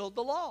he fulfilled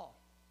the law.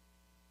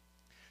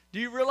 Do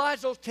you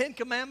realize those 10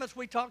 commandments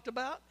we talked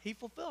about? He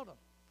fulfilled them.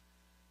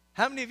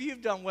 How many of you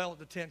have done well with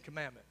the 10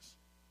 commandments?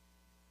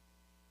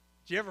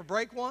 Did you ever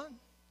break one?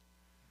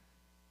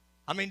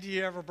 I mean, do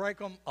you ever break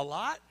them a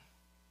lot?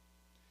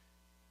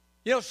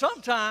 You know,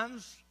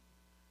 sometimes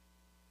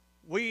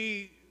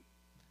we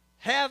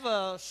have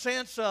a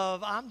sense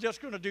of, I'm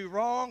just going to do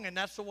wrong, and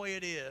that's the way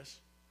it is.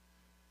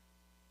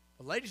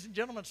 But ladies and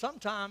gentlemen,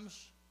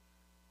 sometimes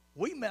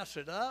we mess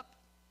it up,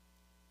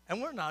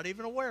 and we're not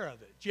even aware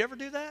of it. Do you ever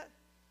do that?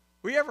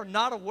 Were you ever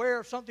not aware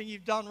of something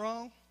you've done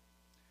wrong?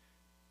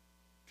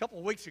 A couple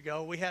of weeks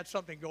ago, we had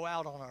something go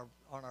out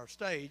on our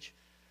stage,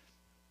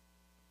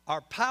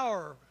 our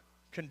power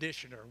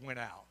conditioner went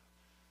out.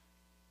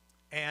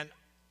 And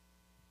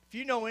if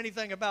you know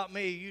anything about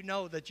me, you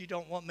know that you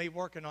don't want me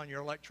working on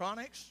your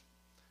electronics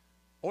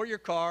or your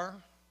car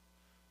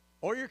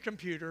or your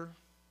computer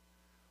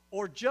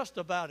or just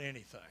about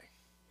anything.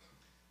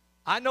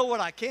 I know what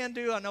I can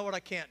do. I know what I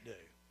can't do.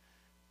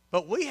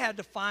 But we had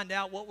to find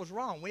out what was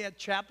wrong. We had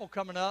chapel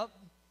coming up.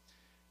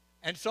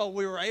 And so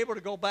we were able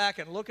to go back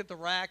and look at the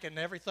rack and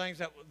everything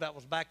that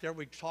was back there.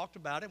 We talked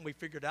about it, and we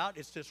figured out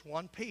it's just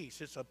one piece.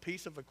 It's a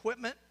piece of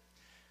equipment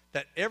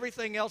that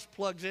everything else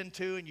plugs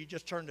into, and you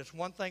just turn this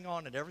one thing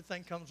on, and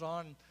everything comes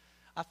on.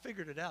 I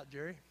figured it out,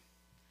 Jerry.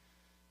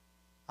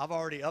 I've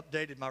already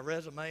updated my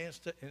resume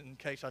in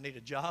case I need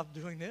a job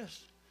doing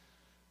this.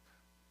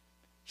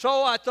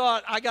 So I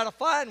thought, I got to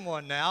find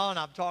one now, and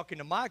I'm talking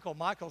to Michael.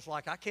 Michael's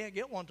like, I can't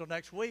get one until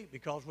next week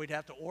because we'd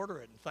have to order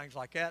it and things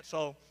like that.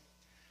 So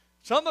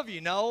some of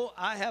you know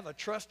I have a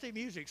trusty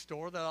music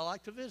store that I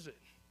like to visit.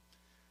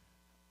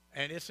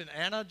 And it's in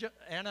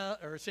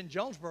it's in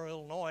Jonesboro,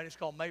 Illinois. It's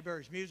called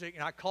Mayberry's Music.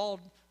 And I called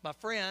my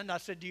friend. I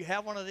said, do you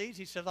have one of these?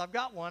 He said, I've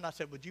got one. I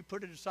said, would you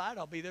put it aside?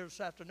 I'll be there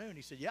this afternoon.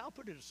 He said, yeah, I'll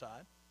put it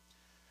aside.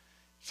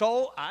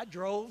 So I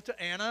drove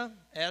to Anna,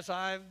 as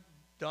I've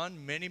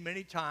done many,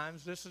 many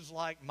times. This is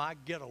like my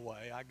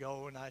getaway. I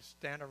go and I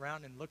stand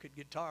around and look at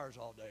guitars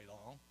all day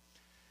long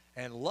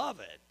and love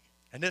it.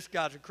 And this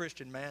guy's a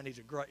Christian man. He's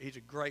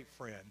a great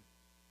friend.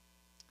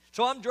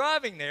 So I'm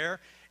driving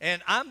there,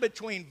 and I'm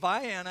between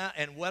Vienna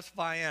and West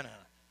Vienna.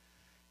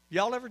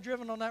 Y'all ever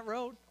driven on that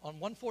road, on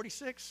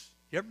 146?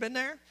 You ever been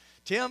there?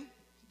 Tim,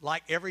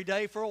 like every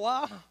day for a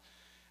while?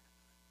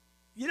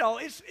 You know,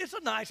 it's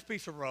a nice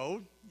piece of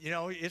road. You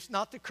know, it's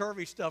not the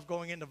curvy stuff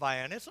going into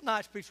Vienna. It's a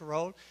nice piece of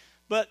road.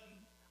 But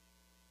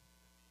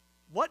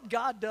what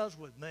God does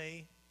with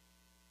me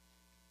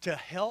to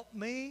help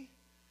me,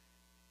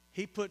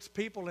 He puts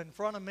people in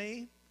front of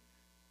me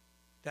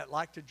that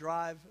like to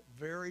drive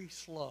very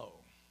slow.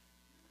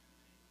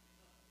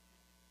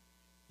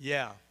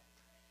 Yeah,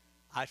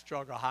 I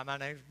struggle. Hi, my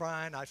name's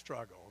Brian. I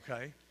struggle,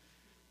 okay?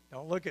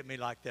 Don't look at me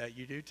like that.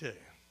 You do too.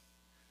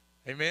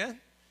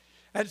 Amen?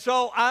 And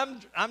so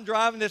I'm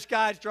driving. This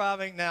guy's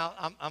driving. Now,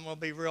 I'm going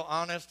to be real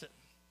honest.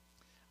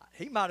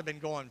 He might have been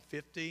going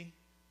 50.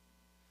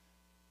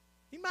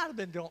 He might have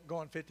been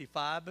going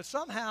 55. But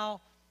somehow,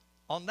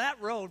 on that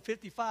road,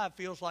 55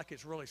 feels like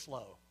it's really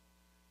slow.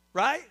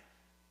 Right?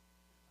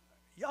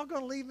 Y'all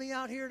going to leave me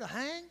out here to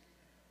hang?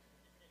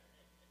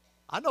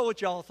 I know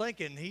what y'all are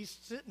thinking. He's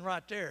sitting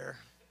right there.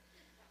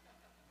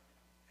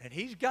 And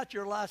he's got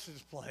your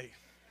license plate.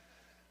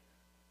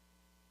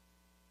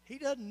 He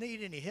doesn't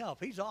need any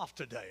help. He's off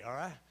today, all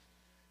right?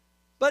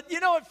 But, you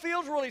know, it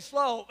feels really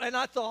slow. And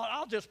I thought,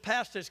 I'll just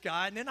pass this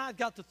guy. And then I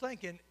got to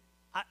thinking,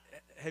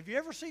 have you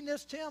ever seen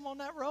this, Tim, on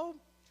that road?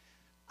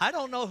 I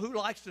don't know who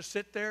likes to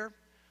sit there,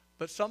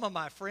 but some of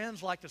my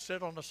friends like to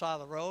sit on the side of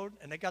the road,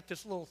 and they got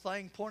this little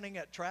thing pointing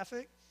at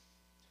traffic.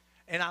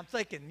 And I'm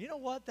thinking, you know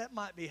what, that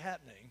might be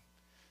happening.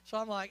 So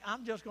I'm like,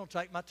 I'm just going to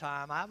take my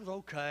time. I was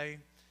okay.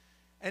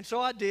 And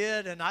so I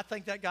did, and I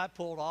think that guy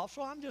pulled off.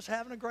 So I'm just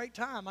having a great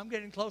time. I'm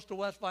getting close to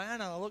West Vienna,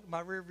 and I look in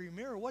my rearview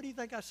mirror. What do you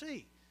think I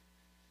see?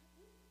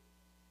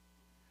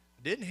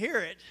 I didn't hear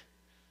it,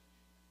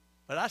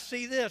 but I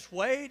see this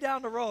way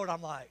down the road.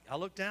 I'm like, I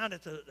look down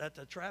at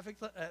the traffic,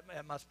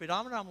 at my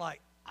speedometer. I'm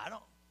like, I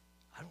don't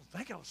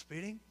think I was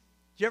speeding.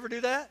 Did you ever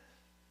do that?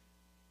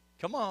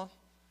 Come on.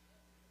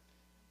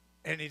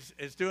 And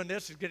he's doing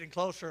this. He's getting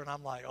closer, and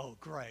I'm like, oh,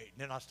 great.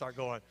 And then I start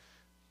going,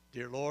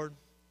 dear Lord,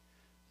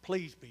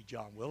 please be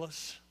John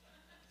Willis.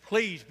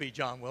 Please be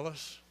John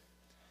Willis.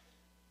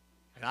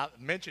 And I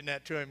mentioned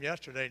that to him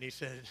yesterday, and he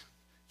said,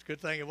 it's a good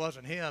thing it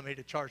wasn't him. He'd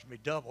have charged me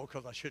double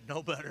because I should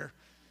know better.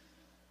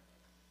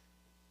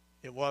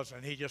 It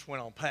wasn't. He just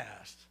went on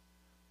past.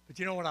 But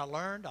you know what I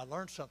learned? I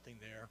learned something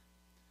there.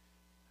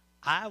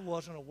 I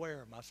wasn't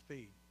aware of my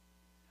speed.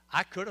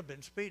 I could have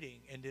been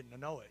speeding and didn't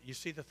know it. You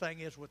see, the thing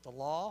is with the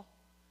law,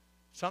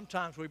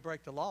 sometimes we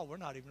break the law. We're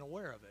not even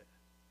aware of it.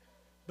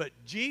 But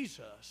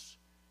Jesus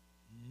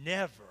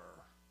never,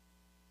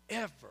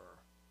 ever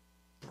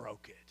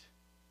broke it.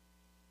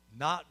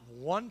 Not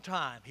one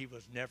time. He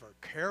was never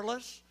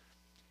careless.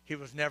 He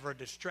was never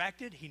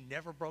distracted. He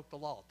never broke the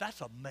law. That's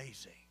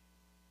amazing.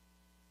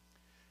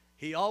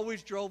 He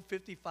always drove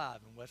 55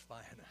 in West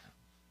Vienna.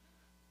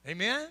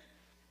 Amen?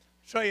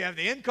 So you have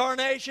the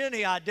incarnation.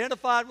 He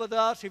identified with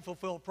us. He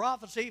fulfilled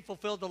prophecy. He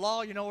fulfilled the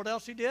law. You know what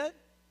else he did?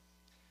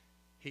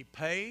 He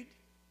paid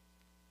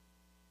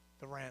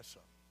the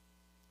ransom.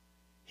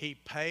 He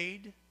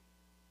paid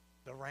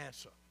the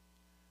ransom.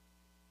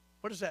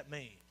 What does that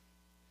mean?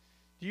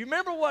 Do you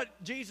remember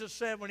what Jesus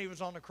said when he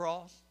was on the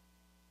cross?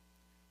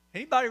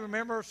 Anybody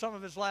remember some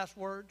of his last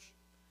words?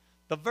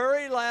 The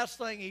very last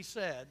thing he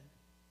said,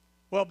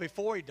 well,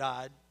 before he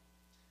died,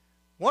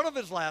 one of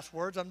his last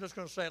words, I'm just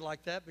going to say it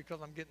like that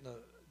because I'm getting the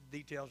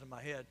details in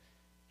my head.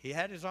 He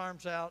had his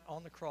arms out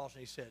on the cross and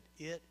he said,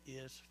 it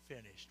is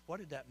finished. What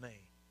did that mean?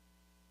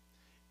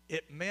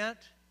 It meant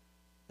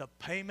the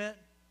payment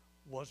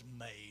was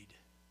made.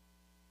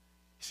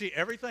 See,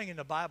 everything in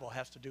the Bible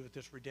has to do with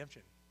this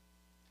redemption.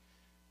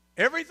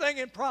 Everything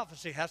in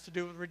prophecy has to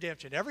do with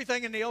redemption.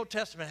 Everything in the Old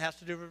Testament has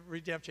to do with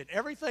redemption.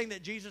 Everything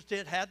that Jesus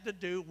did had to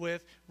do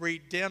with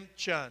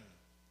redemption.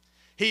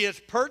 He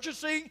is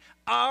purchasing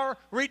our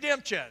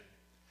redemption.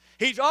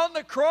 He's on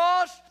the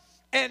cross,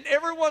 and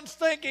everyone's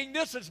thinking,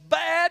 this is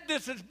bad,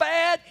 this is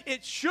bad,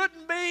 it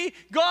shouldn't be.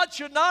 God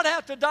should not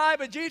have to die,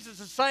 but Jesus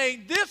is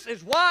saying, this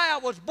is why I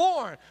was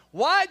born.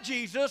 Why,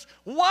 Jesus?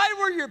 Why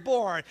were you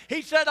born?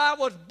 He said, I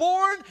was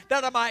born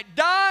that I might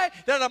die,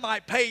 that I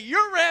might pay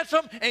your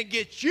ransom and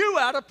get you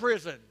out of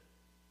prison.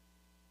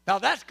 Now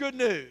that's good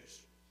news.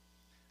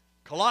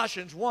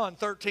 Colossians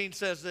 1:13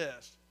 says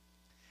this,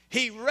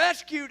 He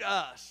rescued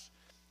us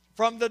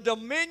from the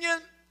dominion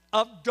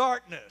of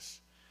darkness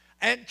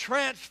and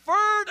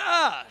transferred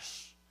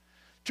us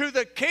to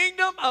the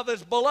kingdom of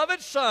His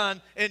beloved Son,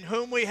 in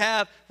whom we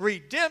have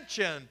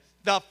redemption,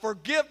 the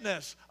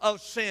forgiveness of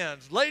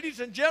sins. Ladies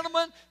and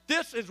gentlemen,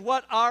 this is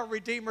what our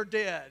Redeemer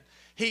did.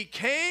 He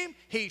came,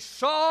 He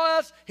saw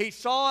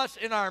us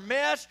in our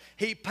mess,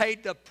 He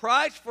paid the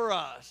price for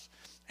us.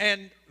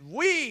 And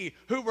we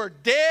who were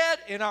dead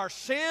in our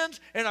sins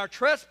and our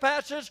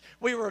trespasses,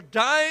 we were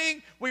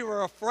dying, we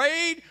were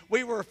afraid,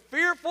 we were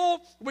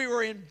fearful, we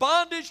were in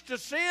bondage to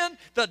sin.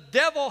 The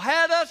devil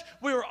had us.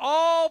 We were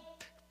all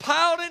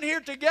piled in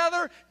here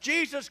together.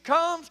 Jesus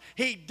comes,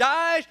 He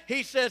dies,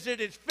 He says it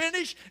is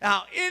finished.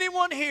 Now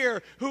anyone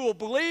here who will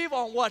believe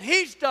on what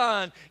He's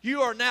done,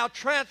 you are now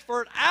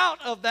transferred out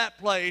of that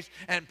place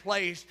and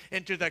placed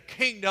into the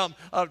kingdom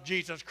of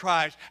Jesus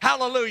Christ.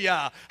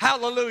 Hallelujah,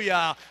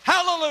 hallelujah,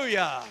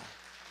 hallelujah.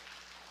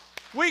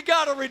 We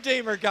got a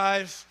Redeemer,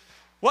 guys.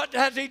 What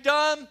has He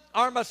done?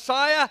 Our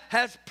Messiah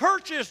has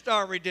purchased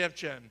our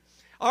redemption.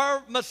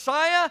 Our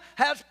Messiah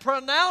has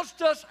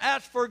pronounced us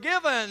as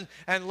forgiven.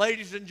 And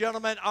ladies and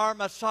gentlemen, our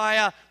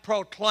Messiah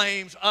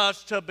proclaims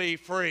us to be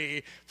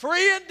free.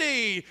 Free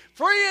indeed,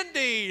 free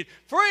indeed,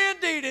 free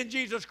indeed in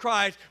Jesus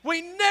Christ.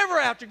 We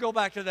never have to go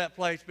back to that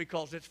place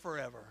because it's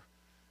forever.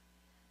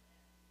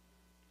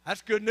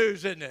 That's good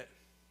news, isn't it?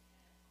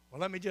 Well,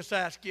 let me just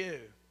ask you,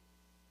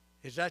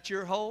 is that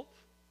your hope?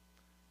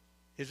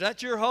 Is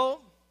that your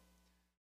hope?